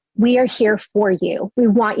 we are here for you. We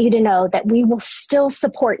want you to know that we will still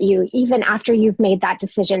support you even after you've made that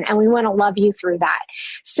decision, and we want to love you through that.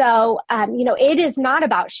 So, it is not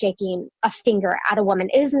about shaking a finger at a woman.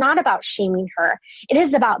 It is not about shaming her. It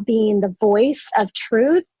is about being the voice of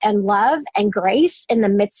truth and love and grace in the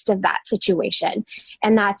midst of that situation.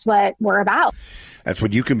 And that's what we're about. That's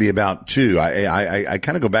what you can be about, too. I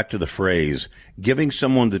kind of go back to the phrase, giving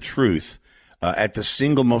someone the truth at the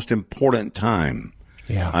single most important time.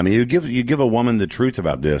 Yeah. I mean, you give a woman the truth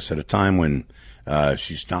about this at a time when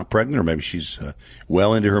she's not pregnant, or maybe she's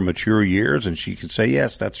well into her mature years, and she can say,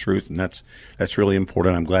 yes, that's truth, and that's really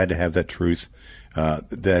important. I'm glad to have that truth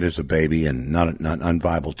that is a baby and not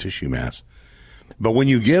unviable tissue mass. But when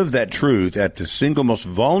you give that truth at the single most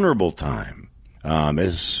vulnerable time, it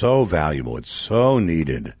is so valuable. It's so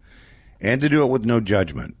needed. And to do it with no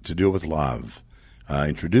judgment, to do it with love.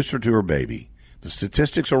 Introduce her to her baby. The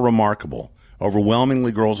statistics are remarkable.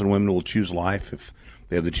 Overwhelmingly, girls and women will choose life if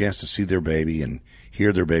they have the chance to see their baby and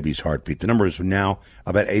hear their baby's heartbeat. The number is now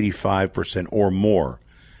about 85% or more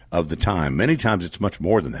of the time. Many times it's much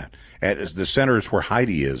more than that. At the centers where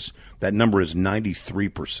Heidi is, that number is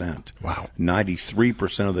 93%. Wow.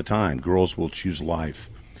 93% of the time, girls will choose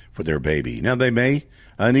life for their baby. Now, they may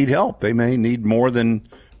need help. They may need more than,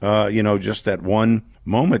 just that one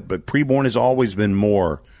moment. But preborn has always been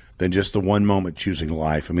more than just the one moment choosing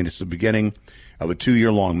life. I mean, it's the beginning of a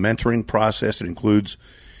 2-year-long mentoring process. It includes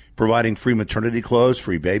providing free maternity clothes,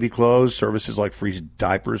 free baby clothes, services like free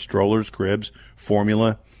diapers, strollers, cribs,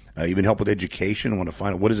 formula, even help with education. I want to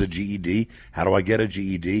find out, what is a GED? How do I get a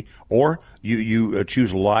GED? Or you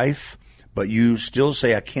choose life, but you still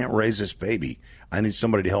say, I can't raise this baby. I need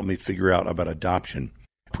somebody to help me figure out about adoption.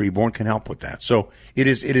 Preborn can help with that. So it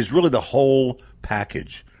is really the whole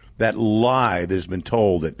package. That lie that has been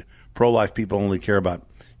told that pro-life people only care about,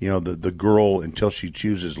 the girl until she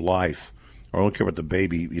chooses life, or only care about the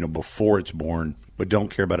baby, before it's born, but don't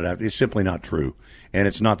care about it after. It's simply not true. And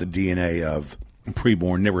it's not the DNA of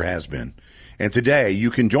preborn, never has been. And today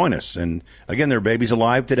you can join us. And again, there are babies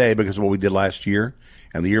alive today because of what we did last year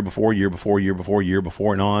and the year before,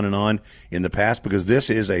 and on in the past, because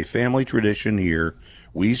this is a family tradition here.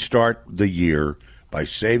 We start the year by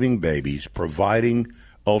saving babies, providing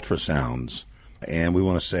ultrasounds, and we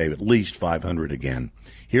want to save at least 500 again.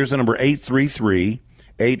 Here's the number,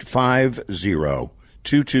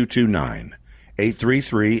 833-850-2229,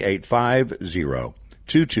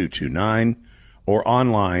 833-850-2229, or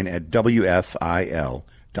online at WFIL.com.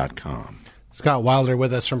 Scott Wilder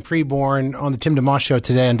with us from Preborn on the Tim DeMoss Show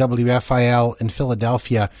today on WFIL in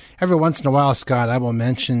Philadelphia. Every once in a while, Scott, I will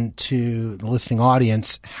mention to the listening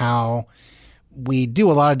audience how we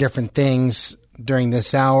do a lot of different things during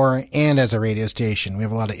this hour and as a radio station. We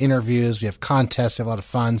have a lot of interviews, we have contests, we have a lot of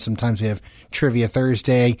fun. Sometimes we have Trivia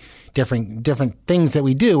Thursday, different things that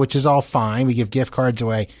we do, which is all fine. We give gift cards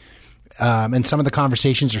away. And some of the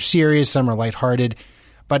conversations are serious, some are lighthearted.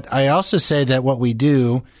 But I also say that what we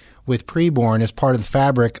do with Preborn is part of the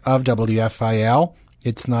fabric of WFIL.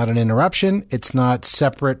 It's not an interruption. It's not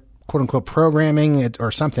separate, quote-unquote, programming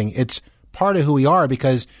or something. It's part of who we are,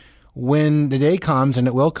 because when the day comes, and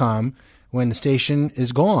it will come, when the station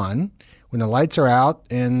is gone, when the lights are out,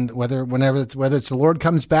 and whether it's the Lord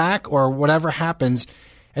comes back or whatever happens,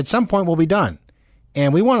 at some point we'll be done.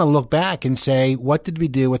 And we want to look back and say, what did we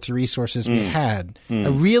do with the resources we had? I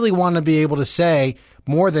really want to be able to say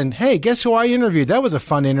more than, hey, guess who I interviewed? That was a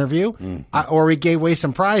fun interview. Or we gave away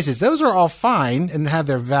some prizes. Those are all fine and have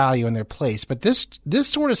their value and their place. But this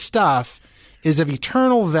sort of stuff is of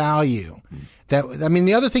eternal value.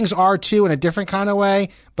 The other things are too, in a different kind of way.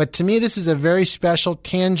 But to me, this is a very special,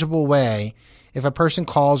 tangible way. If a person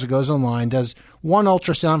calls or goes online, does one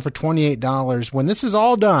ultrasound for $28, when this is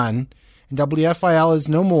all done and WFIL is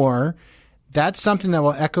no more, that's something that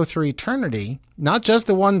will echo through eternity. Not just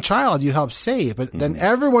the one child you help save, but then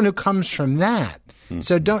everyone who comes from that.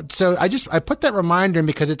 So I put that reminder in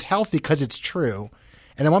because it's healthy, because it's true.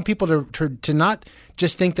 And I want people to not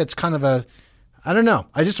just think that's kind of a, I don't know.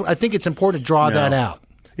 I think it's important to draw that out.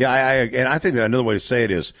 Yeah, and I think that another way to say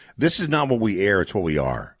it is, this is not what we air, it's what we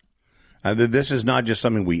are. This is not just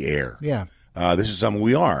something we air. Yeah. This is something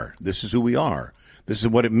we are. This is who we are. This is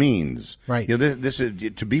what it means. Right. This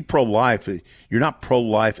is to be pro-life. You're not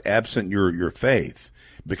pro-life absent your faith.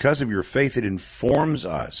 Because of your faith, it informs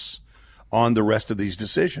us on the rest of these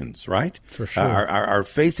decisions, right? For sure. Our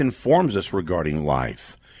faith informs us regarding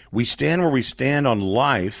life. We stand where we stand on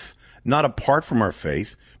life, not apart from our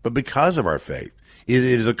faith, but because of our faith. It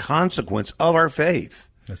is a consequence of our faith.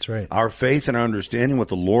 That's right. Our faith and our understanding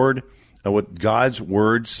what what God's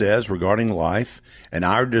word says regarding life, and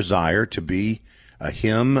our desire to be a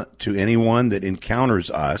him to anyone that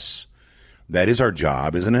encounters us. That is our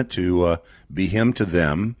job, isn't it? To be him to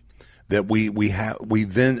them. That we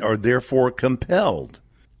then are therefore compelled,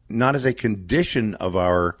 not as a condition of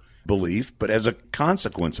our belief, but as a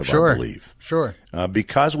consequence of our belief. Sure.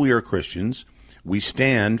 Because we are Christians, we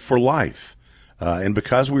stand for life. And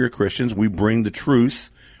because we are Christians, we bring the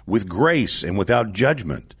truth with grace and without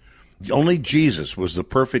judgment. Only Jesus was the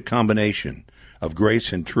perfect combination of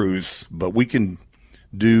grace and truth, but we can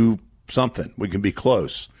do something. We can be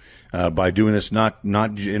close by doing this not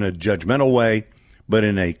in a judgmental way, but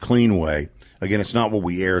in a clean way. Again, it's not what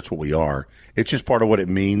we air, it's what we are. It's just part of what it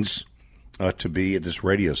means to be at this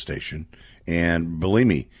radio station. And believe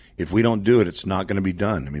me, if we don't do it, it's not going to be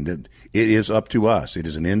done. I mean, it is up to us. It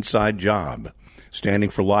is an inside job, standing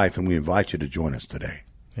for life, and we invite you to join us today.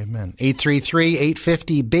 Amen.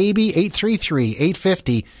 833-850-BABY,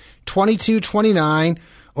 833-850-2229,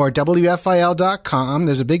 or WFIL.com.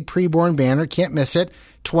 There's a big preborn banner. Can't miss it.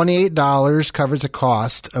 $28 covers the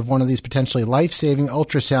cost of one of these potentially life-saving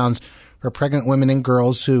ultrasounds for pregnant women and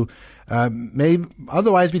girls who may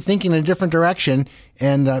otherwise be thinking in a different direction.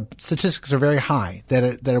 And the statistics are very high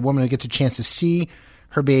that a woman who gets a chance to see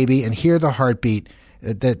her baby and hear the heartbeat,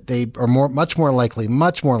 that they are much more likely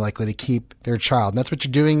to keep their child. And that's what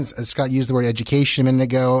you're doing. Scott used the word education a minute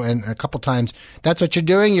ago and a couple times. That's what you're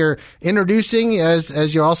doing. You're introducing,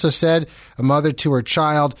 as you also said, a mother to her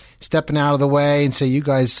child, stepping out of the way and say, you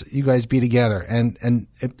guys be together. And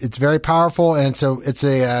it's very powerful. And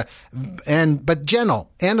but gentle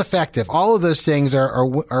and effective. All of those things are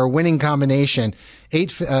a winning combination.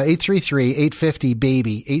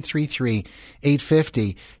 833-850-BABY,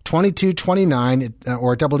 833-850-2229,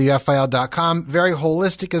 or WFIL.com. Very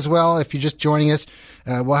holistic as well. If you're just joining us,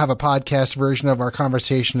 we'll have a podcast version of our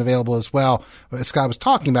conversation available as well. Scott was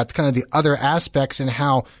talking about kind of the other aspects and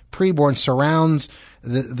how preborn surrounds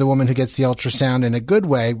the woman who gets the ultrasound in a good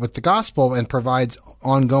way with the gospel and provides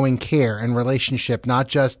ongoing care and relationship, not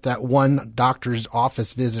just that one doctor's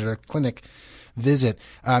office visit or clinic visit.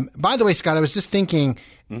 By the way, Scott, I was just thinking,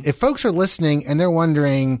 if folks are listening and they're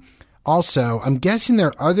wondering also, I'm guessing there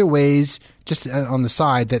are other ways just on the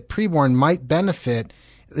side that preborn might benefit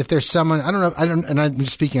if there's someone, and I'm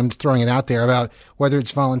just speaking, I'm throwing it out there about whether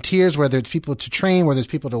it's volunteers, whether it's people to train, whether it's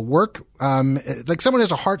people to work. Like someone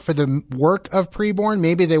has a heart for the work of preborn.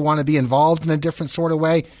 Maybe they want to be involved in a different sort of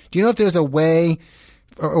way. Do you know if there's a way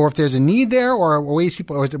or if there's a need there, or ways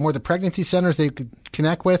people, or is it more the pregnancy centers they could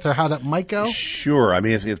connect with, or how that might go? Sure. I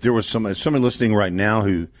mean, if there was somebody listening right now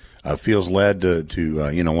who feels led to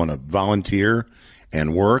want to volunteer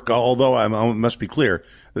and work, although I must be clear,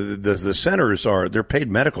 the centers they're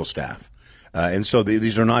paid medical staff. And so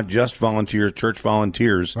these are not just church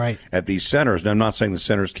volunteers at these centers. And I'm not saying the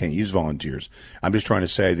centers can't use volunteers. I'm just trying to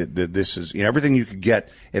say that this is, everything you could get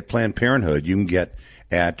at Planned Parenthood, you can get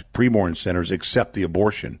at preborn centers except the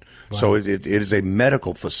abortion. Wow. So it is a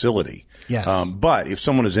medical facility. Yes. But if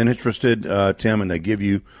someone is interested, Tim, and they give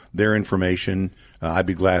you their information, I'd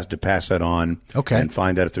be glad to pass that on. Okay. And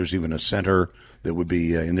find out if there's even a center that would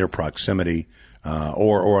be in their proximity,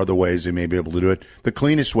 or other ways they may be able to do it. The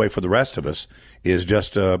cleanest way for the rest of us is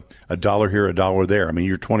just $1 here, $1 there. I mean,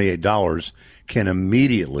 your $28 can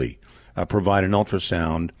immediately provide an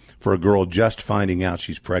ultrasound for a girl just finding out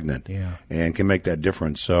she's pregnant, and can make that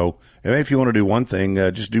difference. So if you want to do one thing,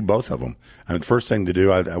 just do both of them. I mean, the first thing to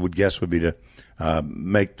do, I would guess, would be to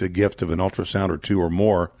make the gift of an ultrasound or two or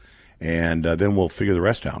more, and then we'll figure the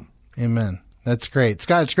rest out. Amen. That's great.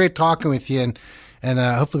 Scott, it's great talking with you, and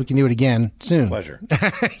hopefully we can do it again soon. Pleasure.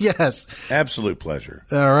 Yes. Absolute pleasure.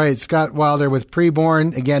 All right. Scott Wilder with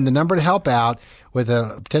Preborn. Again, the number to help out with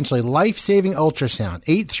a potentially life-saving ultrasound,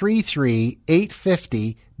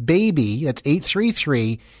 833-850-BABY. That's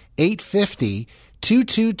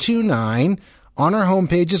 833-850-2229. On our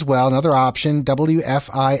homepage as well, another option,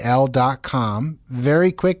 WFIL.com.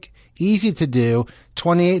 Very quick, Easy to do.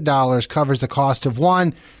 $28 covers the cost of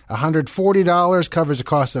one. $140 covers the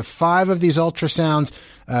cost of 5 of these ultrasounds.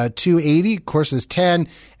 $280, of course, is 10.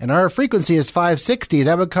 And our frequency is 560.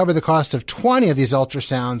 That would cover the cost of 20 of these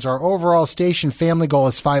ultrasounds. Our overall station family goal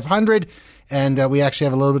is 500. And we actually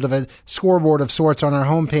have a little bit of a scoreboard of sorts on our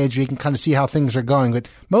homepage where you can kind of see how things are going. But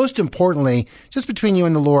most importantly, just between you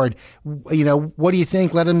and the Lord, what do you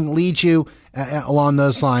think? Let him lead you along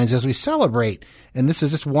those lines as we celebrate. And this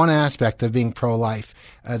is just one aspect of being pro-life.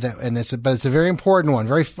 But it's a very important one,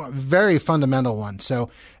 very fundamental one. So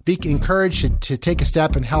be encouraged to take a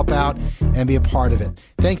step and help out and be a part of it.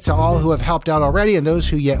 Thanks to all who have helped out already and those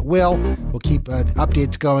who yet will. We'll keep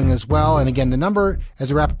updates going as well. And again, the number,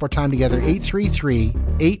 as we wrap up our time together,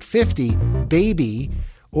 833-850-BABY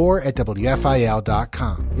or at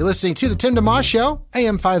WFIL.com. You're listening to The Tim DeMoss Show,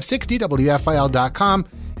 AM 560, WFIL.com,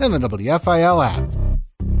 and the WFIL app.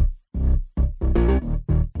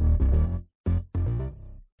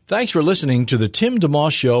 Thanks for listening to the Tim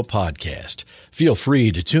DeMoss Show podcast. Feel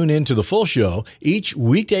free to tune in to the full show each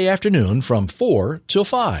weekday afternoon from 4 till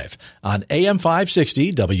 5 on AM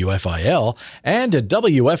 560 WFIL and at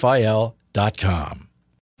WFIL.com.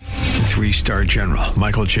 3-star General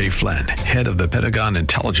Michael J. Flynn, head of the Pentagon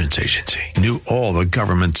Intelligence Agency, knew all the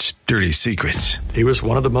government's dirty secrets. He was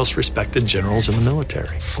one of the most respected generals in the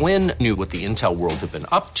military. Flynn knew what the intel world had been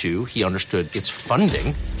up to. He understood its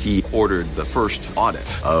funding. He ordered the first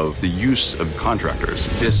audit of the use of contractors.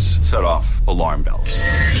 This set off alarm bells.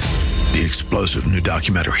 The explosive new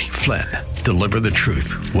documentary, Flynn, Deliver the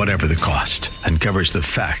Truth, Whatever the Cost, uncovers the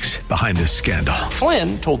facts behind this scandal.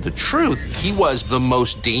 Flynn told the truth. He was the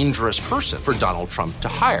most dangerous person for Donald Trump to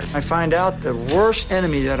hire. I find out the worst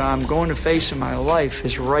enemy that I'm going to face in my life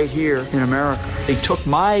is right here in America. They took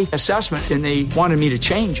my assessment and they wanted me to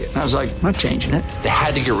change it. And I was like, I'm not changing it. They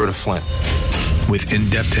had to get rid of Flynn. With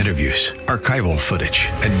in-depth interviews, archival footage,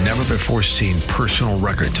 and never-before-seen personal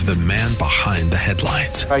records of the man behind the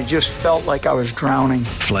headlines. I just felt like I was drowning.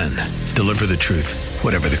 Flynn, Deliver the Truth,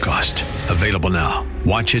 Whatever the Cost. Available now.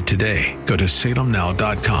 Watch it today. Go to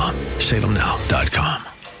salemnow.com. salemnow.com.